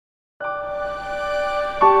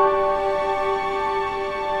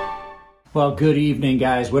Well, good evening,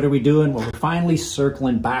 guys. What are we doing? Well, we're finally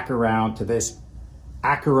circling back around to this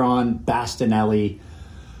Akeron Bastinelli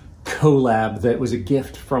collab that was a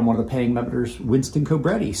gift from one of the paying members, Winston.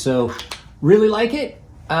 So really like it.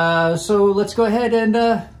 So let's go ahead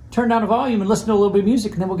and turn down the volume and listen to a little bit of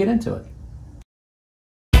music, and then we'll get into it.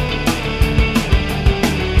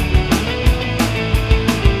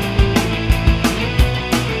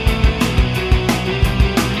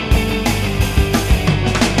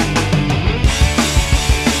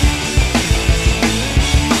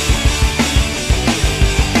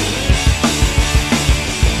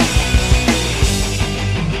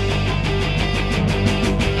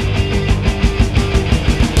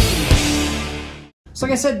 So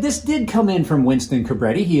like I said, this did come in from Winston.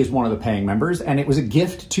 He is one of the paying members, and it was a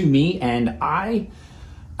gift to me, and I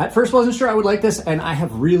at first wasn't sure I would like this, and I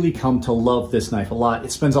have really come to love this knife a lot.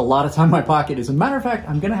 It spends a lot of time in my pocket. As a matter of fact,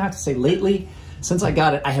 I'm gonna have to say lately, since I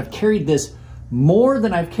got it, I have carried this more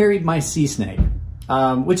than I've carried my Sea Snake,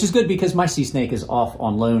 which is good because my Sea Snake is off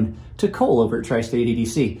on loan to Cole over at Tri-State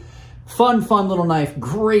EDC. Fun little knife,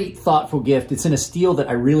 great, thoughtful gift. It's in a steel that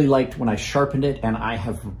I really liked when I sharpened it, and I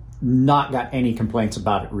have not got any complaints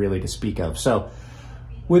about it really to speak of. So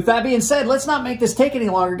with that being said, let's not make this take any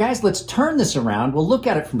longer, guys. Let's turn this around. We'll look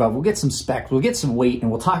at it from above. We'll get some specs, we'll get some weight,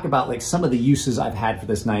 and we'll talk about like some of the uses I've had for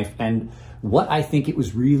this knife and what I think it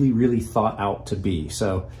was really thought out to be.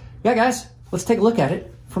 So yeah, guys, let's take a look at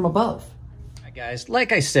it from above. Guys,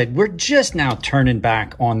 like I said, we're just now turning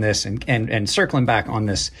back on this and circling back on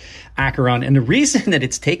this Akeron. And the reason that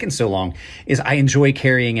it's taken so long is I enjoy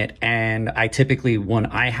carrying it. And I typically, when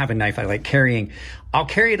I have a knife I like carrying, I'll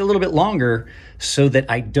carry it a little bit longer so that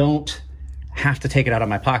I don't have to take it out of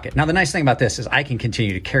my pocket. Now, the nice thing about this is I can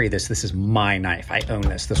continue to carry this. This is my knife. I own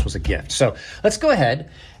this. This was a gift. So let's go ahead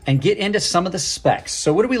and get into some of the specs.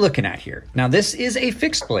 So what are we looking at here? Now, this is a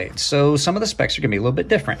fixed blade, so some of the specs are gonna be a little bit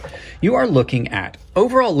different. You are looking at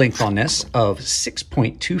overall length on this of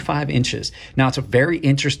 6.25 inches. Now, it's a very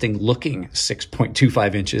interesting looking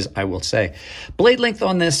 6.25 inches, I will say. Blade length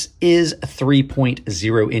on this is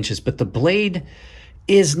 3.0 inches, but the blade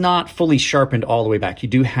is not fully sharpened all the way back. You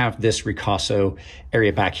do have this ricasso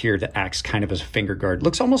area back here that acts kind of as a finger guard.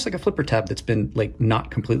 Looks almost like a flipper tab that's been like not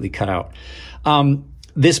completely cut out.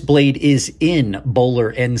 This blade is in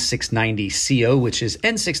Bowler N690 CO, which is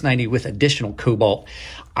N690 with additional cobalt.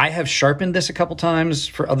 I have sharpened this a couple times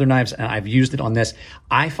for other knives, and I've used it on this.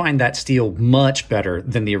 I find that steel much better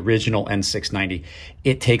than the original N690.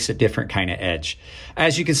 It takes a different kind of edge.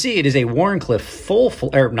 As you can see, it is a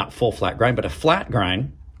Wharncliffe not full flat grind, but a flat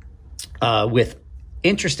grind with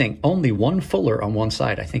interesting, only one fuller on one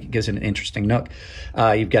side. I think it gives it an interesting nook.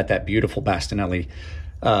 You've got that beautiful Bastinelli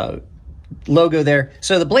logo there.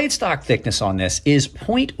 So the blade stock thickness on this is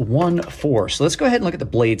 0.14. So let's go ahead and look at the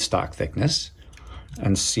blade stock thickness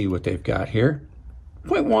and see what they've got here.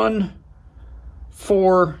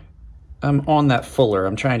 0.14 on that fuller.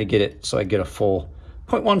 I'm trying to get it so I get a full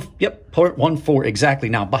 0.1, yep, 0.14 exactly.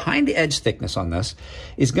 Now, behind the edge thickness on this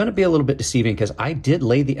is going to be a little bit deceiving because I did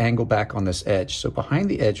lay the angle back on this edge. So behind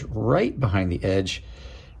the edge, right behind the edge,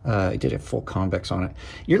 I did a full convex on it.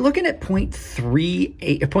 You're looking at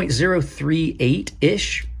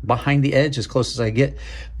 0.038-ish behind the edge, as close as I get.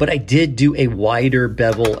 But I did do a wider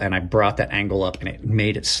bevel, and I brought that angle up, and it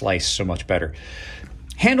made it slice so much better.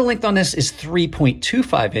 Handle length on this is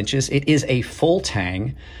 3.25 inches. It is a full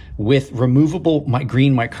tang with removable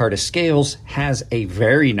green micarta scales. Has a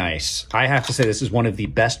very nice, I have to say, this is one of the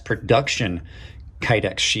best production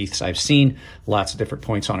Kydex sheaths I've seen. Lots of different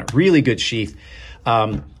points on it. Really good sheath.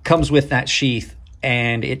 Comes with that sheath,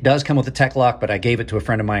 and it does come with a tech lock, but I gave it to a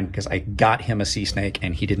friend of mine because I got him a Sea Snake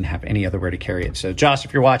and he didn't have any other way to carry it. So Josh,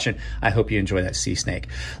 if you're watching, I hope you enjoy that Sea Snake.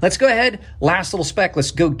 Let's go ahead, last little spec, let's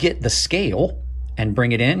go get the scale and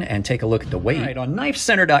bring it in and take a look at the weight. All right, on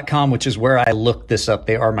knifecenter.com, which is where I looked this up,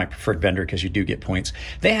 they are my preferred vendor because you do get points.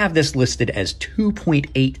 They have this listed as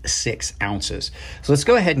 2.86 ounces. So let's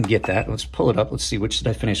go ahead and get that. Let's pull it up. Let's see, which did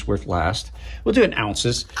I finish with last? We'll do it in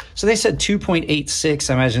ounces. So they said 2.86.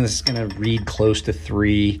 I imagine this is going to read close to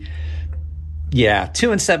 3. Yeah, 2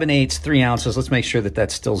 7/8, 3 ounces. Let's make sure that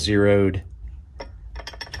that's still zeroed.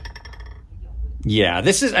 Yeah,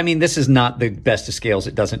 this is not the best of scales.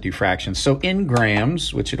 It doesn't do fractions. So in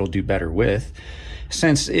grams, which it'll do better with,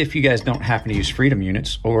 since if you guys don't happen to use Freedom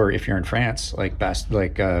units, or if you're in France, like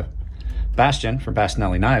Bastien from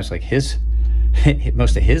Bastinelli Knives, like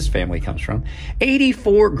most of his family comes from,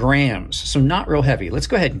 84 grams. So not real heavy. Let's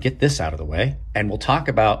go ahead and get this out of the way, and we'll talk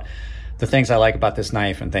about the things I like about this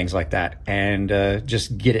knife and things like that, and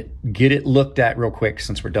just get it looked at real quick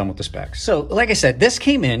since we're done with the specs. So like I said, this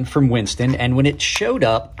came in from Winston, and when it showed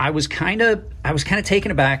up, I was kind of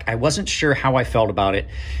taken aback. I wasn't sure how I felt about it.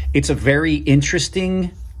 It's a very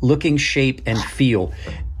interesting looking shape and feel.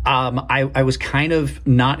 I was kind of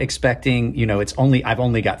not expecting, you know, I've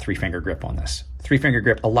only got 3-finger grip on this. 3-finger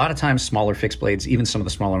grip. A lot of times smaller fixed blades, even some of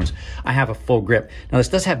the smaller ones, I have a full grip. Now this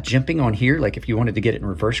does have jimping on here, like if you wanted to get it in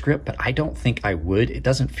reverse grip, but I don't think I would. It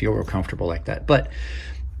doesn't feel real comfortable like that. But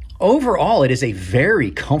overall, it is a very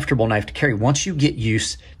comfortable knife to carry once you get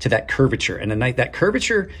used to that curvature. And that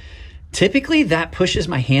curvature, typically that pushes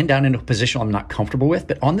my hand down into a position I'm not comfortable with,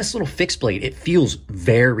 but on this little fixed blade, it feels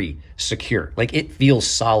very secure. Like it feels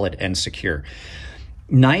solid and secure.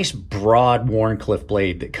 Nice broad Wharncliffe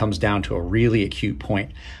blade that comes down to a really acute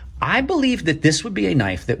point. I believe that this would be a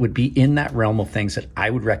knife that would be in that realm of things that I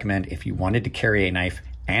would recommend if you wanted to carry a knife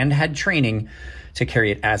and had training to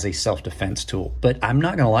carry it as a self-defense tool. But I'm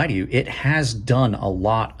not gonna lie to you, it has done a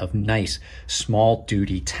lot of nice small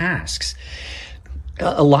duty tasks.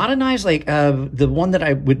 A lot of knives, like the one that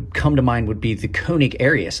I would come to mind would be the Koenig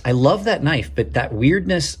Arius. I love that knife, but that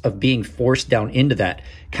weirdness of being forced down into that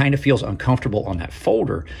kind of feels uncomfortable on that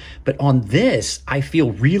folder. But on this, I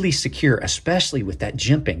feel really secure, especially with that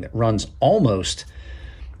jimping that runs almost,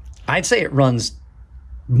 I'd say it runs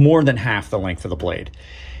more than half the length of the blade.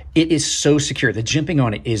 It is so secure. The jimping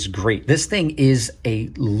on it is great. This thing is a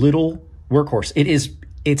little workhorse. It is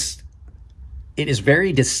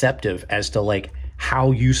very deceptive as to like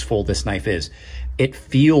how useful this knife is. It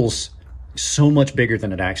feels so much bigger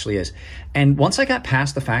than it actually is. And once I got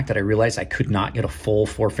past the fact that I realized I could not get a full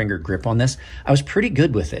 4-finger grip on this, I was pretty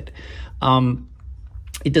good with it.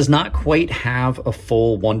 It does not quite have a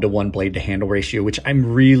full 1-to-1 blade to handle ratio, which I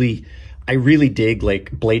really dig,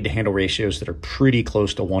 like blade to handle ratios that are pretty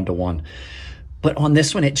close to 1-to-1. But on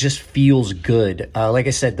this one, it just feels good. Like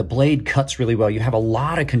I said, the blade cuts really well. You have a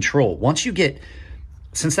lot of control.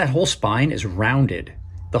 Since that whole spine is rounded,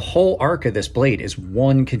 the whole arc of this blade is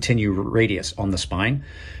one continued radius on the spine,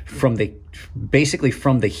 basically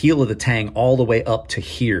from the heel of the tang all the way up to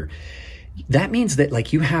here. That means that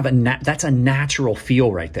like you have that's a natural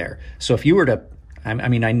feel right there. So if you were to, I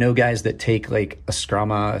mean, I know guys that take like a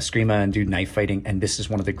Screama and do knife fighting, and this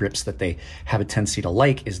is one of the grips that they have a tendency to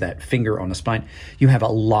like, is that finger on the spine. You have a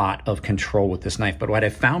lot of control with this knife, but what I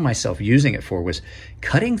found myself using it for was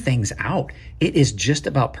cutting things out. It is just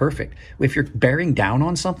about perfect. If you're bearing down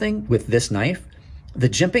on something with this knife, the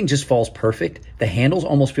jimping just falls perfect. The handles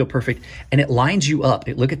almost feel perfect, and it lines you up.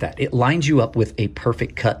 Look at that. It lines you up with a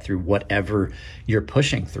perfect cut through whatever you're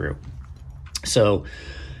pushing through. So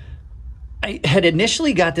I had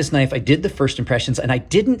initially got this knife, I did the first impressions, and I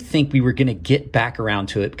didn't think we were going to get back around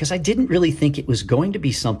to it because I didn't really think it was going to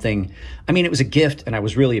be something. I mean, it was a gift and I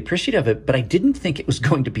was really appreciative of it, but I didn't think it was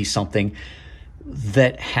going to be something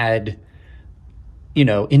that had, you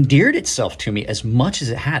know, endeared itself to me as much as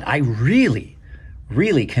it had. I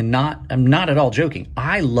really cannot, I'm not at all joking.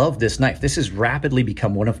 I love this knife. This has rapidly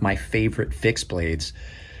become one of my favorite fixed blades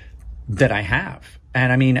that I have.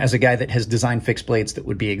 And I mean, as a guy that has designed fixed blades that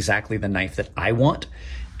would be exactly the knife that I want,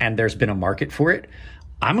 and there's been a market for it,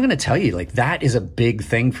 I'm going to tell you, like, that is a big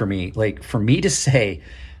thing for me. Like, for me to say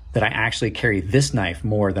that I actually carry this knife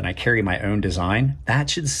more than I carry my own design, that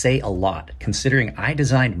should say a lot, considering I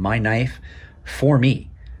designed my knife for me.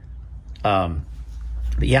 But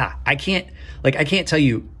yeah, I can't tell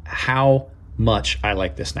you how much I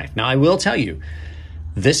like this knife. Now, I will tell you,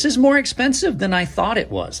 this is more expensive than I thought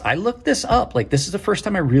it was. I looked this up. Like, this is the first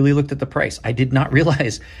time I really looked at the price. I did not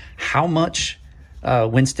realize how much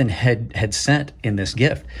Winston had sent in this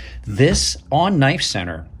gift. This on Knife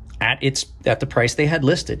Center at the price they had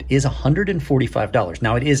listed is $145.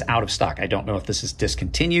 Now, it is out of stock. I don't know if this is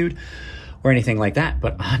discontinued or anything like that,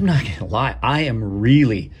 but I'm not gonna lie, I am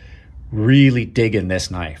really digging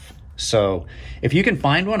this knife. So if you can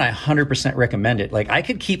find one, I 100% recommend it. Like, I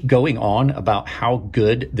could keep going on about how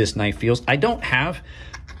good this knife feels. I'm not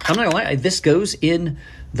gonna lie, this goes in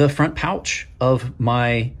the front pouch of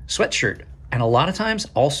my sweatshirt. And a lot of times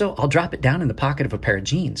also I'll drop it down in the pocket of a pair of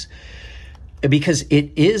jeans because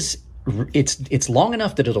it's long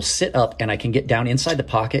enough that it'll sit up and I can get down inside the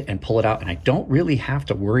pocket and pull it out. And I don't really have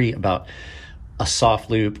to worry about a soft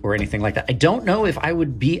loop or anything like that. I don't know if I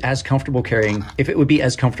would be as comfortable carrying, if it would be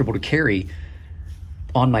as comfortable to carry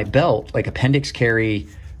on my belt, like appendix carry,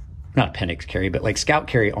 not appendix carry, but like scout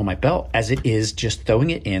carry on my belt, as it is just throwing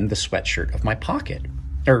it in the sweatshirt of my pocket,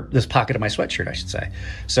 or this pocket of my sweatshirt, I should say.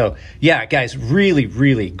 So yeah, guys,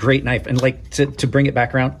 really great knife. And like to bring it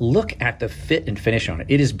back around, look at the fit and finish on it.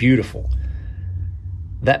 It is beautiful.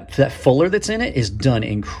 that fuller that's in it is done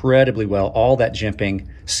incredibly well. All that jimping.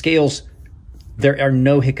 Scales, there are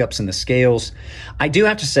no hiccups in the scales. I do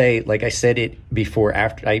have to say, like I said it before,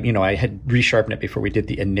 after I had resharpened it before we did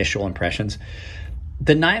the initial impressions.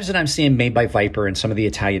 The knives that I'm seeing made by Viper and some of the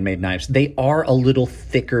Italian-made knives, they are a little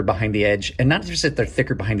thicker behind the edge. And not just that they're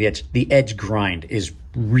thicker behind the edge grind is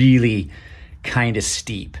really kind of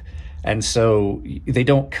steep. And so they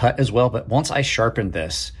don't cut as well. But once I sharpened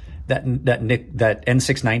this, that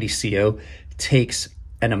N690 CO takes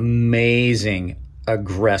an amazing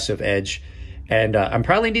aggressive edge. And I'm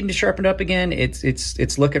probably needing to sharpen it up again.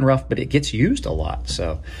 It's looking rough, but it gets used a lot.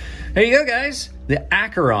 So there you go, guys. The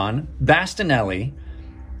Akeron Bastinelli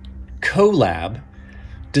collab,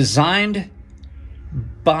 designed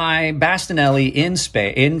by Bastinelli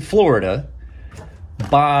in Florida,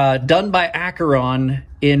 done by Akeron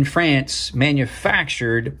in France,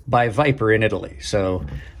 manufactured by Viper in Italy. So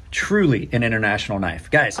truly an international knife.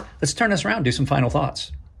 Guys, let's turn this around, do some final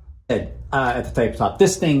thoughts. At the tabletop,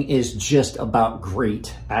 this thing is just about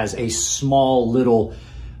great as a small little,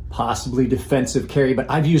 possibly defensive carry, but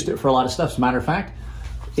I've used it for a lot of stuff. As a matter of fact,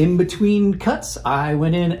 in between cuts, I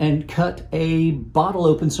went in and cut a bottle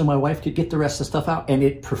open so my wife could get the rest of the stuff out, and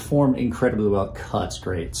it performed incredibly well. It cuts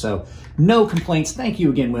great. So no complaints. Thank you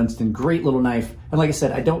again, Winston. Great little knife. And like I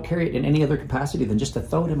said, I don't carry it in any other capacity than just to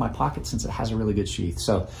throw it in my pocket since it has a really good sheath.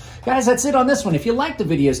 So guys, that's it on this one. If you like the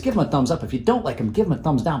videos, give them a thumbs up. If you don't like them, give them a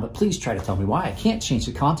thumbs down, but please try to tell me why. I can't change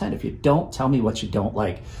the content if you don't tell me what you don't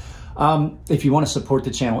like. If you want to support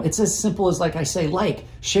the channel, it's as simple as, like I say, like,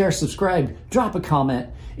 share, subscribe, drop a comment.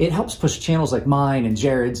 It helps push channels like mine and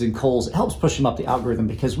Jared's and Cole's. It helps push them up the algorithm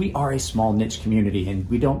because we are a small niche community and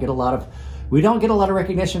we don't get a lot of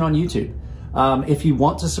recognition on YouTube. If you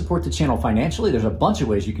want to support the channel financially, there's a bunch of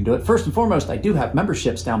ways you can do it. First and foremost, I do have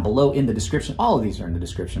memberships down below in the description. All of these are in the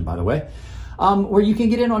description, by the way. Where you can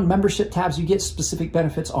get in on membership tabs. You get specific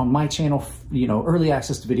benefits on my channel, early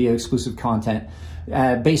access to video, exclusive content,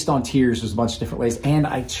 based on tiers. There's a bunch of different ways. And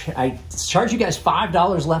I charge you guys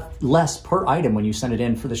 $5 less per item when you send it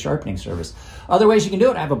in for the sharpening service. Other ways you can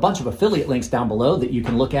do it, I have a bunch of affiliate links down below that you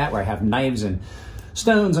can look at where I have knives and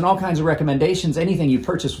stones and all kinds of recommendations. Anything you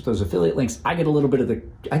purchase with those affiliate links, I get a little bit of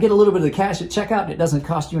the cash at checkout, and it doesn't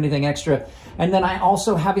cost you anything extra. And then I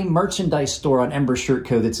also have a merchandise store on Ember Shirt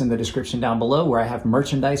Co. that's in the description down below, where I have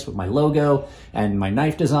merchandise with my logo and my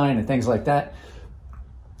knife design and things like that.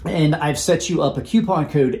 And I've set you up a coupon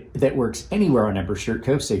code that works anywhere on Ember Shirt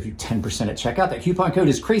Co. Save you 10% at checkout. That coupon code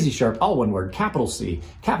is CrazySharp, all one word, capital C,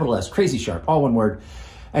 capital S, CrazySharp, all one word.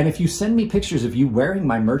 And if you send me pictures of you wearing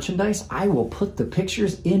my merchandise, I will put the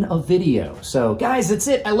pictures in a video. So guys, that's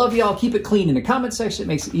it. I love you all. Keep it clean in the comment section. It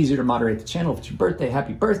makes it easier to moderate the channel. If it's your birthday,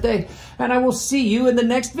 happy birthday. And I will see you in the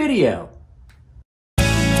next video.